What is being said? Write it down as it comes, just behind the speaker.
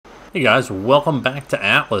Hey guys, welcome back to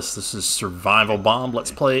Atlas. This is Survival Bomb. Let's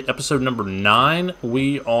play episode number 9.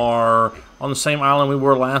 We are on the same island we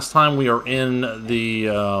were last time. We are in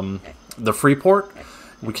the Freeport.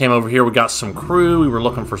 We came over here, we got some crew, we were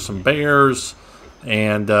looking for some bears.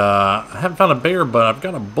 And I haven't found a bear, but I've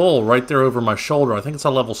got a bull right there over my shoulder. I think it's a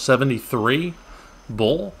level 73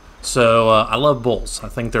 bull. So I love bulls. I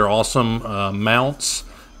think they're awesome mounts.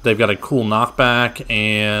 They've got a cool knockback,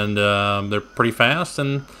 and they're pretty fast.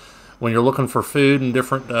 And when you're looking for food and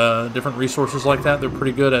different resources like that, they're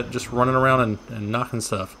pretty good at just running around and knocking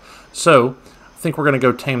stuff. So I think we're going to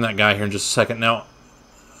go tame that guy here in just a second. Now,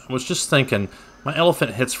 I was just thinking, my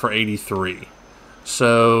elephant hits for 83.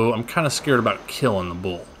 So I'm kind of scared about killing the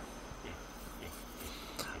bull.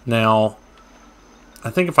 Now, I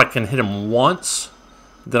think if I can hit him once,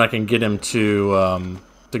 then I can get him to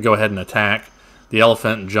go ahead and attack the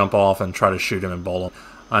elephant and jump off and try to shoot him and bowl him.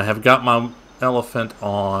 I have got my elephant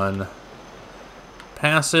on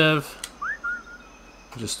passive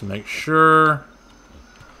just to make sure.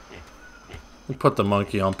 We'll put the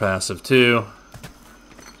monkey on passive too,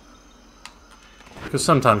 because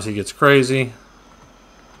sometimes he gets crazy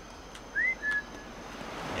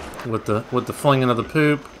with the flinging of the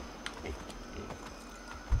poop.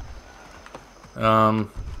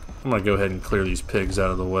 I'm gonna go ahead and clear these pigs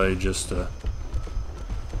out of the way just to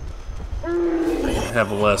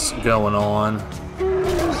have less going on.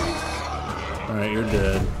 Alright, you're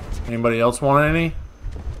dead. Anybody else want any?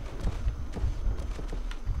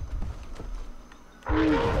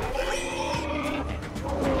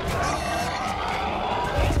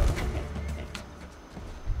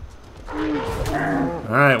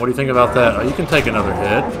 Alright, what do you think about that? Oh, you can take another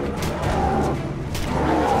hit.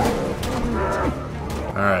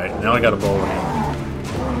 Alright, now I got a bowling.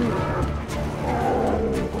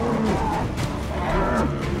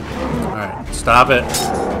 Alright, stop it.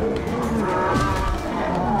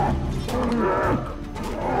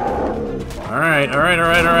 Alright.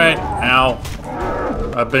 Ow.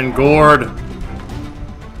 I've been gored.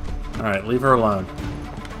 Alright, leave her alone.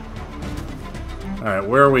 Alright,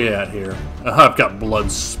 where are we at here? Oh, I've got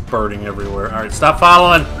blood spurting everywhere. Alright, stop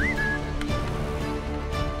following!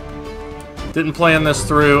 Didn't plan this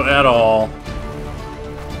through at all.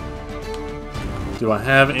 Do I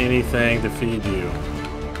have anything to feed you?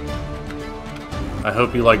 I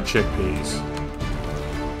hope you like chickpeas.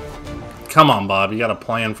 Come on, Bob. You got a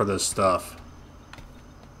plan for this stuff.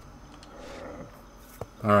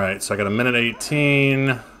 Alright, so I got a minute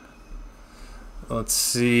 18. Let's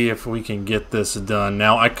see if we can get this done.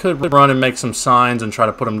 Now, I could run and make some signs and try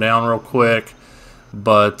to put them down real quick,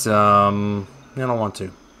 but I don't want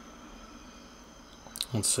to.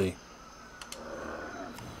 Let's see.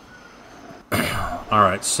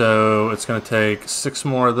 Alright, so it's going to take 6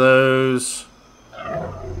 more of those.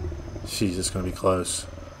 Jeez, it's going to be close.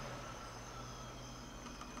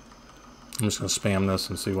 I'm just going to spam this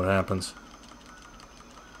and see what happens.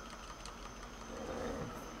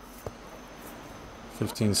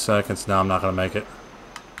 15 seconds. No, I'm not going to make it.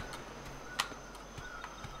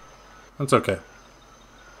 That's okay.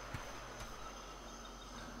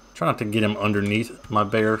 Try not to get him underneath my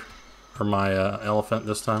bear or my elephant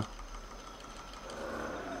this time.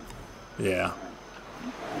 Yeah.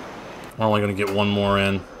 We're only going to get one more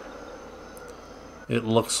in. It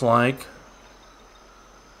looks like.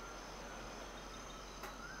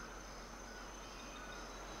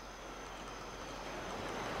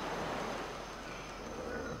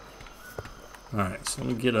 Alright, so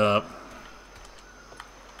let me get up.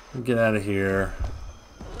 Get out of here.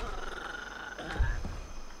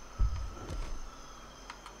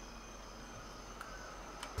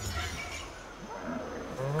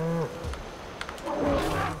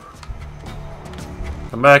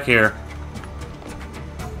 Come back here.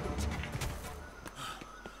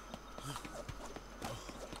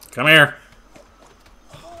 Come here.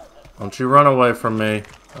 Don't you run away from me.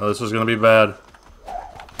 Oh, this is going to be bad.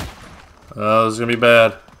 Oh, this is going to be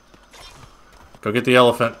bad. Go get the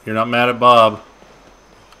elephant. You're not mad at Bob.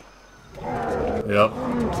 Yep.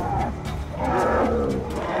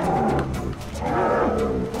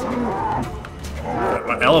 Got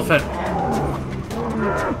my elephant.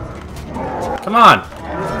 Come on.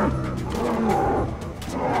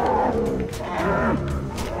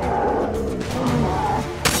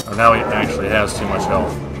 Oh, now he actually has too much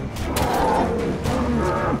health.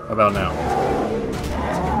 How about now?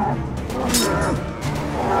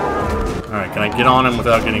 Alright, can I get on him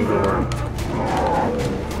without getting gored?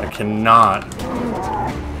 I cannot.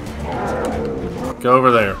 Go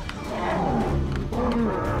over there.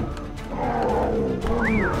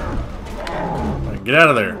 Right, get out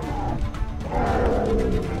of there.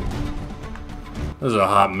 This is a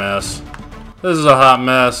hot mess. This is a hot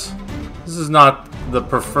mess. This is not the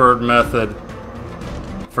preferred method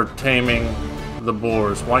for taming the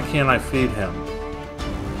boars. Why can't I feed him?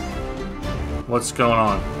 What's going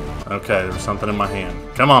on? Okay, there's something in my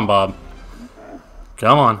hand. Come on, Bob.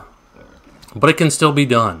 Come on. But it can still be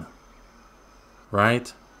done.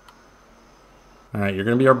 Right? Alright, you're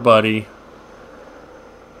going to be our buddy.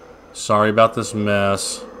 Sorry about this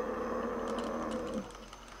mess.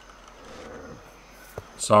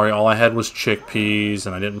 Sorry, all I had was chickpeas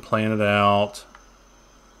and I didn't plan it out.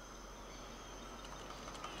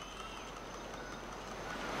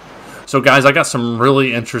 So guys, I got some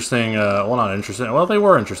really interesting, well not interesting, well they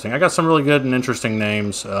were interesting. I got some really good and interesting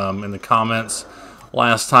names in the comments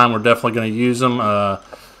last time. We're definitely going to use them. I'm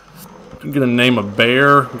going to name a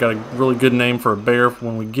bear. We've got a really good name for a bear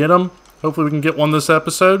when we get them. Hopefully we can get one this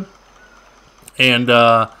episode. And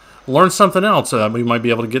learn something else. We might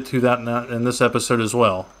be able to get to that in this episode as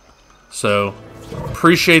well. So,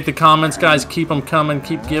 appreciate the comments, guys. Keep them coming.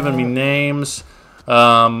 Keep giving me names.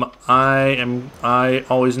 I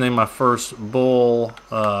always name my first bull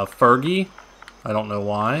Fergie. I don't know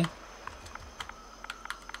why.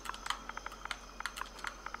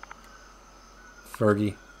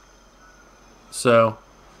 Fergie. So,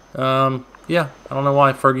 yeah, I don't know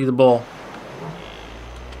why. Fergie the bull.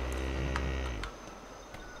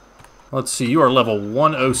 Let's see. You are level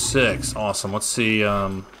 106. Awesome. Let's see.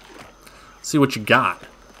 See what you got.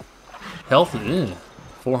 Health,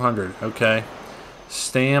 400. Okay.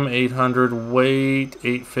 Stam 800, weight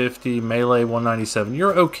 850, melee 197.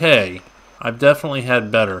 You're okay. I've definitely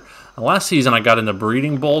had better. Last season I got into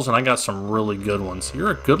breeding bulls and I got some really good ones.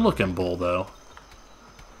 You're a good looking bull though.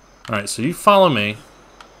 Alright, so you follow me.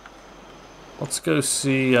 Let's go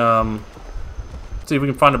see if we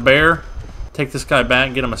can find a bear. Take this guy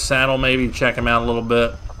back, get him a saddle maybe, check him out a little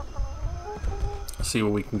bit. See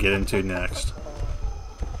what we can get into next.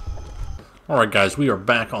 Alright guys, we are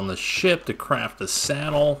back on the ship to craft a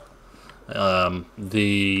saddle.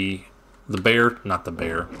 The bear, not the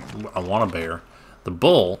bear, I want a bear. The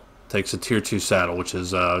bull takes a tier 2 saddle, which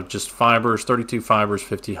is just fibers, 32 fibers,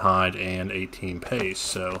 50 hide, and 18 pace.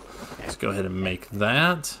 So let's go ahead and make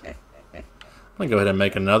that. I'm going to go ahead and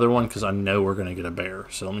make another one because I know we're going to get a bear.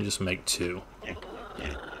 So let me just make 2.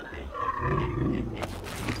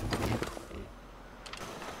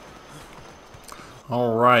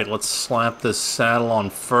 Alright, let's slap this saddle on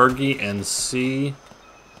Fergie and see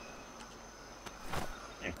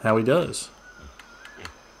how he does.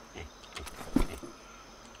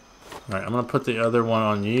 Alright, I'm going to put the other one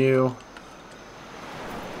on you.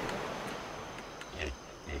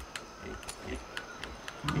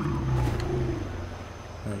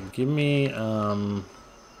 Alright, give me, no,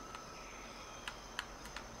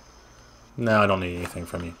 I don't need anything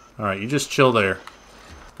from you. Alright, you just chill there.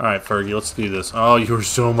 Alright, Fergie, let's do this. Oh, you were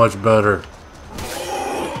so much better.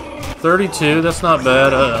 32, that's not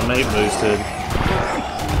bad. Mate boosted.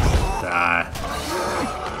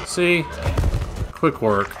 Die. See? Quick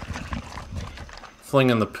work.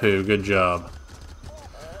 Flinging the poo, good job.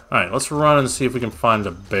 Alright, let's run and see if we can find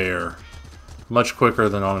a bear. Much quicker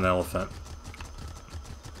than on an elephant.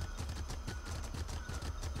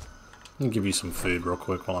 Let me give you some food real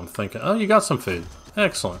quick while I'm thinking. Oh, you got some food.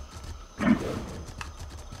 Excellent.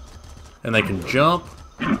 And they can jump.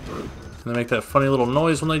 And they make that funny little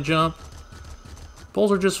noise when they jump.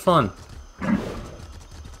 Bulls are just fun.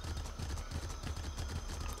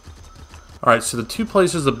 Alright, so the 2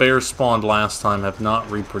 places the bears spawned last time have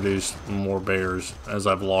not reproduced more bears as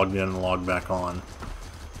I've logged in and logged back on.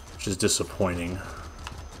 Which is disappointing.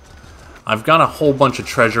 I've got a whole bunch of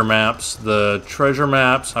treasure maps. The treasure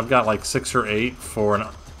maps, I've got like 6 or 8 for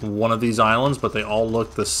one of these islands, but they all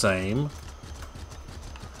look the same.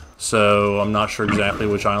 So I'm not sure exactly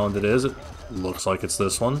which island it is. It looks like it's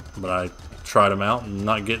this one, but I tried them out and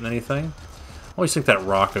not getting anything. I always think that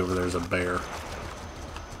rock over there is a bear.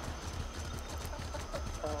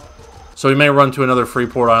 So we may run to another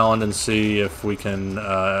Freeport Island and see if we can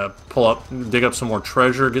dig up some more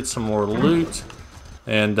treasure, get some more loot,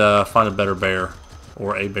 and find a better bear,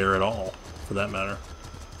 or a bear at all, for that matter.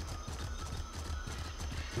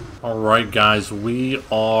 Alright guys, we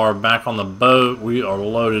are back on the boat. We are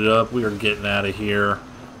loaded up. We are getting out of here.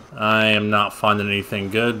 I am not finding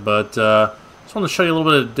anything good, but just want to show you a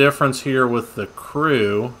little bit of difference here with the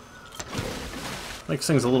crew. Makes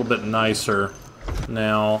things a little bit nicer.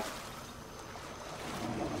 Now,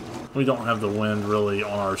 we don't have the wind really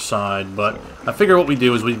on our side, but I figure what we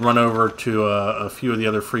do is we run over to a few of the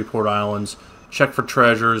other Freeport Islands, check for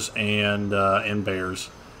treasures and bears,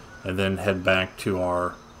 and then head back to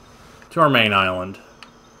our main island.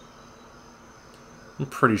 I'm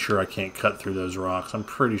pretty sure I can't cut through those rocks. I'm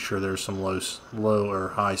pretty sure there's some low or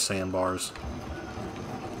high sandbars.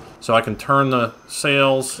 So I can turn the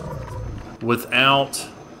sails without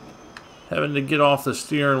having to get off the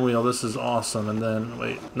steering wheel. This is awesome. And then,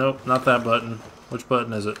 wait, nope, not that button. Which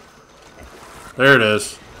button is it? There it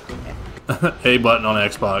is. A button on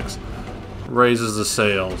Xbox. Raises the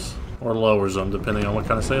sails. Or lowers them, depending on what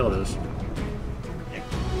kind of sail it is.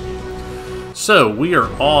 So, we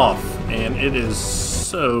are off. And it is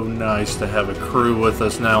so nice to have a crew with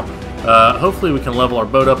us now. Hopefully we can level our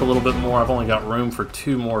boat up a little bit more. I've only got room for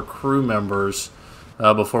 2 more crew members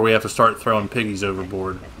before we have to start throwing piggies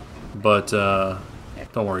overboard. But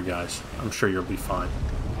don't worry, guys. I'm sure you'll be fine.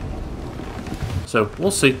 So,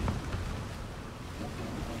 we'll see.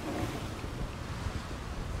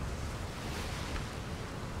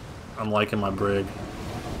 I'm liking my brig.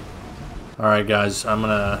 Alright, guys. I'm going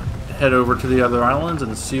to head over to the other islands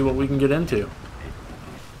and see what we can get into.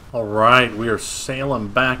 Alright, we are sailing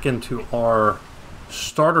back into our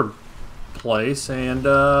starter place, and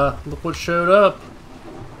look what showed up.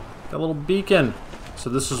 Got a little beacon. So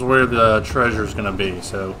this is where the treasure is going to be.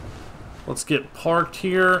 So let's get parked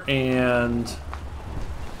here and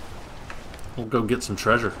we'll go get some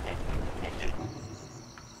treasure.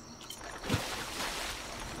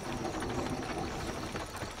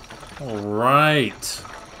 Alright.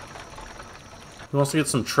 Who wants to get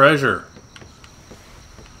some treasure?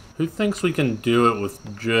 Who thinks we can do it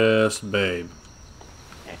with just Babe?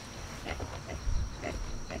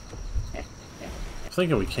 I'm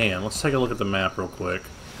thinking we can. Let's take a look at the map real quick.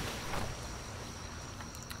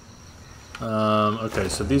 Okay,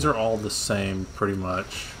 so these are all the same, pretty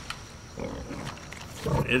much.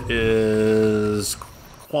 It is...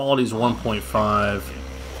 quality's 1.5.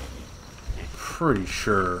 Pretty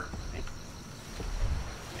sure.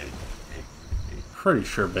 Pretty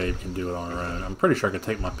sure Babe can do it on her own. I'm pretty sure I could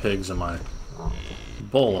take my pigs and my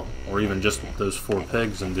bull, or even just those 4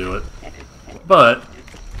 pigs and do it. But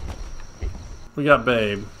we got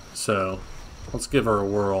Babe, so let's give her a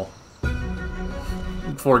whirl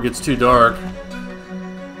before it gets too dark.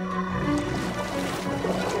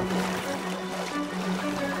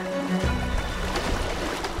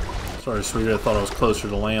 Sorry, sweetie, I thought I was closer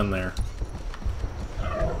to land there.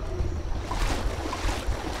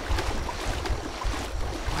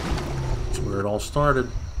 Where it all started.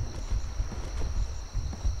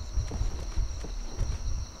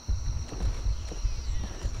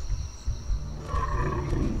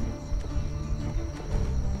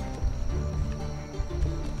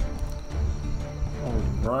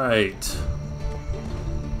 All right.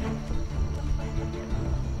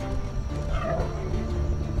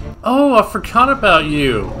 Oh, I forgot about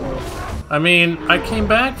you. I mean, I came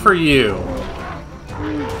back for you.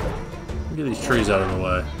 Get these trees out of the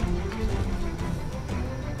way.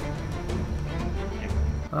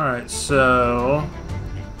 Alright, so...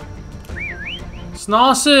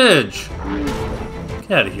 Snossage!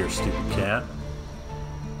 Get out of here, stupid cat.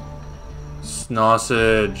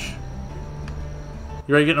 Snossage.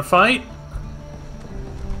 You ready to get in a fight?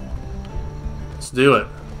 Let's do it.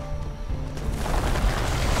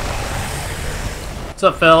 What's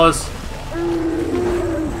up, fellas?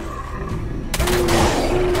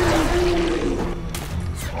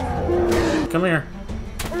 Come here.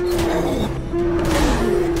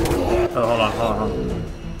 Oh, hold on, hold on, hold on.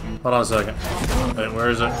 Hold on a second. Wait, where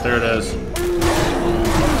is it? There it is.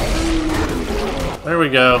 There we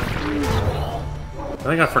go. I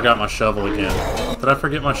think I forgot my shovel again. Did I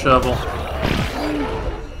forget my shovel?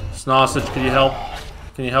 Snossage, can you help?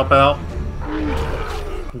 Can you help out?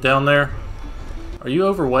 Down there? Are you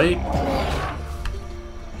overweight?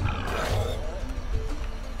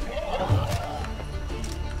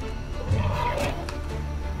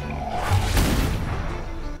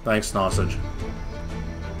 Thanks, Snossage.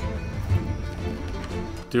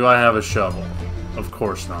 Do I have a shovel? Of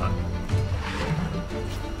course not.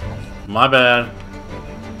 My bad.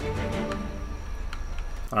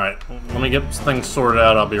 Alright, let me get things sorted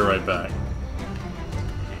out. I'll be right back.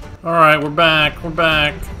 Alright, we're back. We're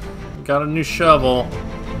back. Got a new shovel.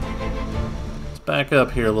 Let's back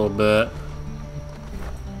up here a little bit.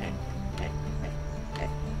 I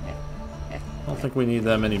don't think we need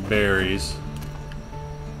that many berries.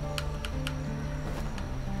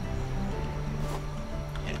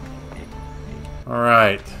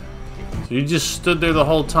 Alright. So you just stood there the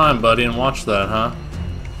whole time, buddy, and watched that, huh?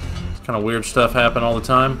 This kind of weird stuff happen all the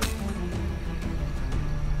time.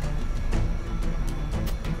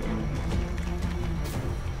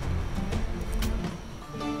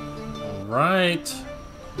 Alright.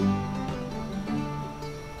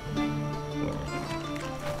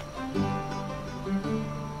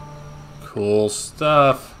 Cool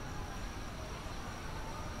stuff.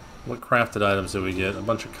 What crafted items did we get? A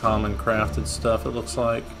bunch of common crafted stuff, it looks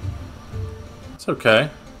like. It's okay.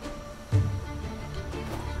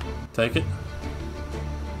 Take it.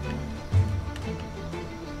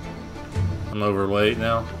 I'm overweight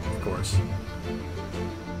now, of course.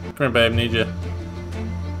 Come here, babe. Need you.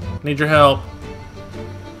 Need your help.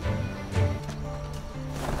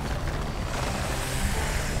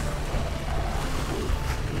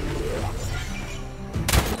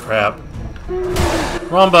 Crap.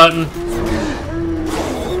 Wrong button.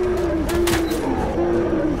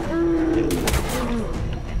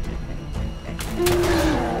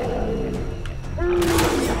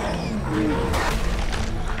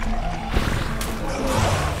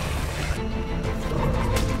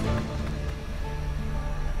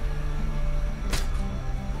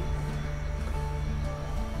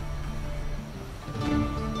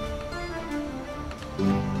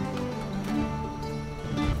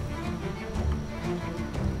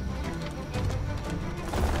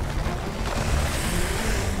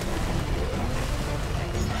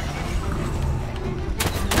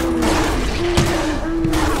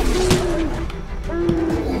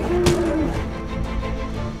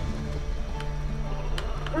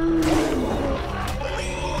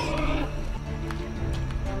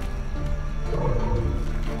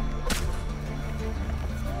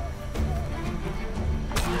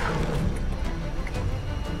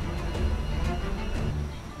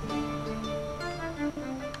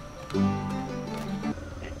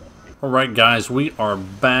 Alright guys, we are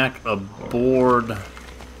back aboard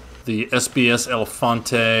the SBS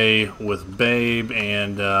Elefante with Babe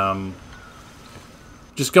and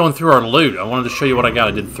just going through our loot. I wanted to show you what I got.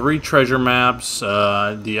 I did 3 treasure maps.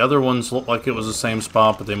 The other ones look like it was the same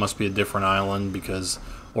spot, but they must be a different island because,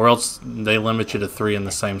 or else they limit you to 3 in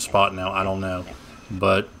the same spot now. I don't know.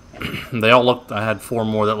 But they all looked, I had 4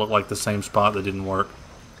 more that looked like the same spot that didn't work.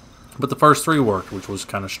 But the first 3 worked, which was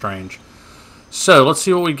kind of strange. So, let's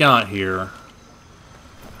see what we got here.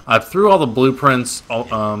 I threw all the blueprints,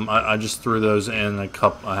 I just threw those in a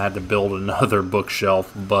cup. I had to build another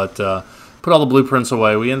bookshelf, but put all the blueprints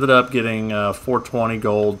away. We ended up getting 420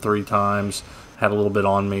 gold 3 times. Had a little bit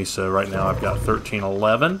on me, so right now I've got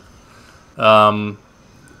 1311.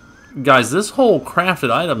 Guys, this whole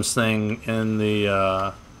crafted items thing in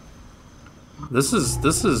the... This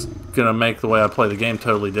is gonna make the way I play the game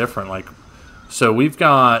totally different. Like, so we've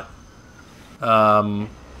got...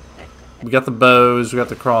 we got the bows, we got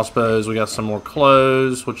the crossbows, we got some more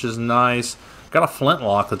clothes, which is nice. Got a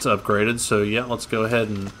flintlock that's upgraded, so yeah, let's go ahead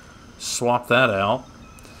and swap that out.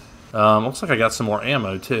 Looks like I got some more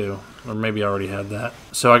ammo too, or maybe I already had that.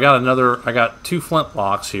 So I got 2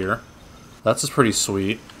 flintlocks here. That's just pretty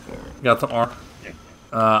sweet. Got the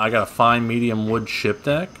I got a fine medium wood ship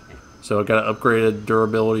deck, so I got an upgraded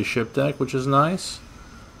durability ship deck, which is nice.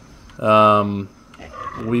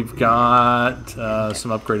 We've got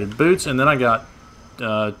some upgraded boots, and then I got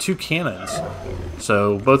 2 cannons.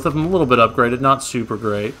 So both of them a little bit upgraded, not super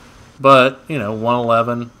great, but you know,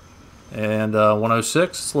 111 and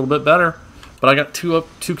 106. It's a little bit better. But I got two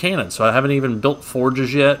cannons, so I haven't even built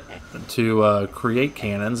forges yet to create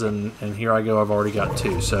cannons, and here I go. I've already got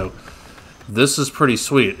 2. So this is pretty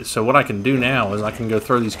sweet. So what I can do now is I can go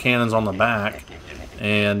throw these cannons on the back,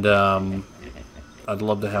 and I'd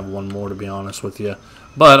love to have 1 more, to be honest with you.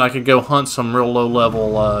 But I could go hunt some real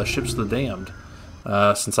low-level ships of the damned.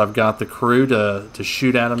 Since I've got the crew to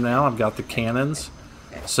shoot at them now, I've got the cannons.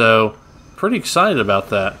 So, pretty excited about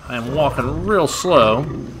that. I am walking real slow.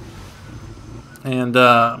 And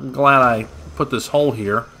I'm glad I put this hole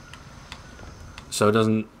here, so it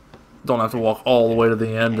don't have to walk all the way to the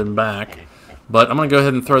end and back. But I'm going to go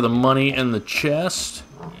ahead and throw the money in the chest.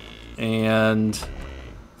 And...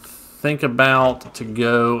 think about to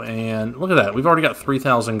go and look at that. We've already got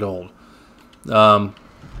 3,000 gold.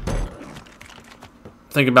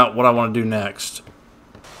 Think about what I want to do next.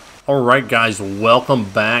 Alright guys, welcome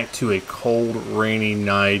back to a cold, rainy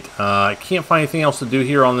night. I can't find anything else to do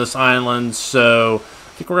here on this island, so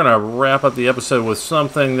I think we're going to wrap up the episode with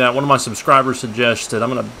something that one of my subscribers suggested. I'm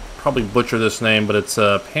going to probably butcher this name, but it's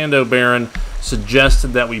Pando Baron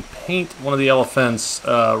suggested that we paint one of the elephants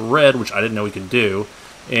red, which I didn't know we could do,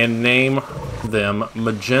 and name them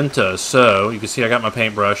magenta. So you can see I got my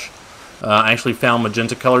paintbrush. I actually found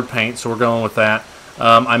magenta colored paint, so we're going with that.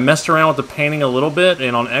 I messed around with the painting a little bit,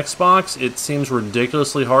 and on Xbox it seems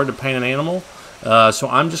ridiculously hard to paint an animal. So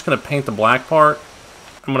I'm just going to paint the black part.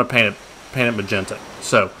 I'm going to paint it magenta.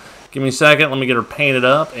 So give me a second, let me get her painted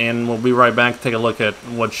up, and we'll be right back to take a look at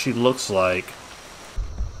what she looks like.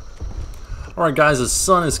 Alright guys, the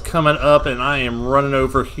sun is coming up and I am running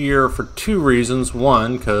over here for two reasons.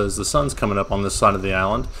 One, because the sun's coming up on this side of the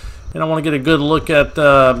island. And I want to get a good look at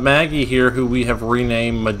Maggie here, who we have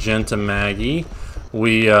renamed Magenta Maggie.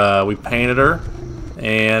 We painted her.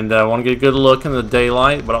 And I want to get a good look in the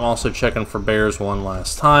daylight, but I'm also checking for bears one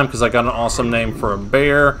last time because I got an awesome name for a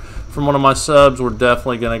bear from one of my subs. We're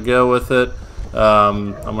definitely going to go with it.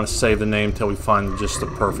 I'm going to save the name until we find just the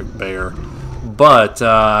perfect bear. But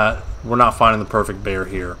we're not finding the perfect bear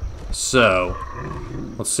here. So,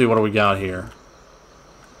 let's see what do we got here.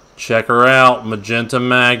 Check her out, Magenta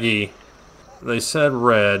Maggie. They said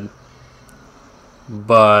red,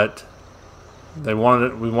 but we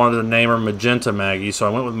wanted to name her Magenta Maggie, so I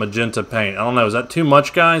went with magenta paint. I don't know, is that too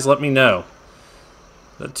much, guys? Let me know.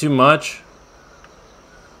 Is that too much?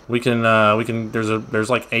 We can there's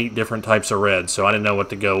like 8 different types of red, so I didn't know what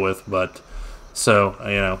to go with, but so,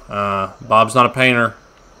 you know, Bob's not a painter.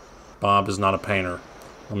 Bob is not a painter.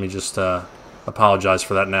 Let me just apologize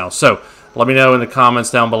for that now. So, let me know in the comments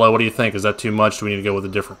down below, what do you think? Is that too much? Do we need to go with a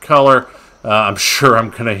different color? I'm sure I'm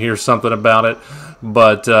going to hear something about it.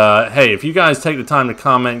 But, hey, if you guys take the time to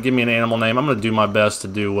comment, give me an animal name, I'm going to do my best to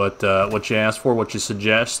do what you ask for, what you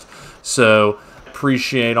suggest. So,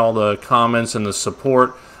 appreciate all the comments and the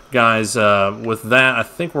support. Guys, with that, I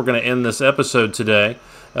think we're going to end this episode today.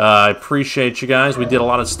 I appreciate you guys. We did a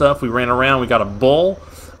lot of stuff. We ran around. We got a bull.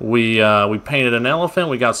 We painted an elephant.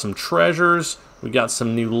 We got some treasures. We got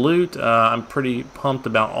some new loot. I'm pretty pumped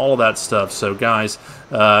about all of that stuff. So, guys,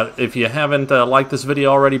 if you haven't liked this video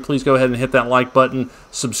already, please go ahead and hit that like button.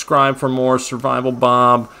 Subscribe for more Survival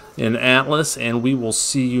Bob in Atlas, and we will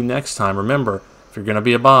see you next time. Remember, if you're going to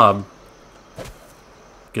be a Bob,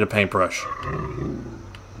 get a paintbrush.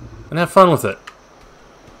 And have fun with it.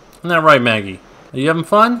 Isn't that right, Maggie? Are you having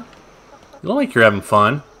fun? You look like you're having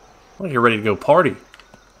fun. You look like you're ready to go party.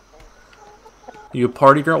 Are you a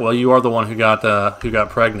party girl? Well, you are the one who got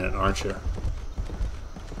pregnant, aren't you?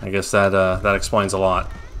 I guess that explains a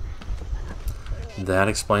lot. That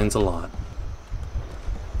explains a lot.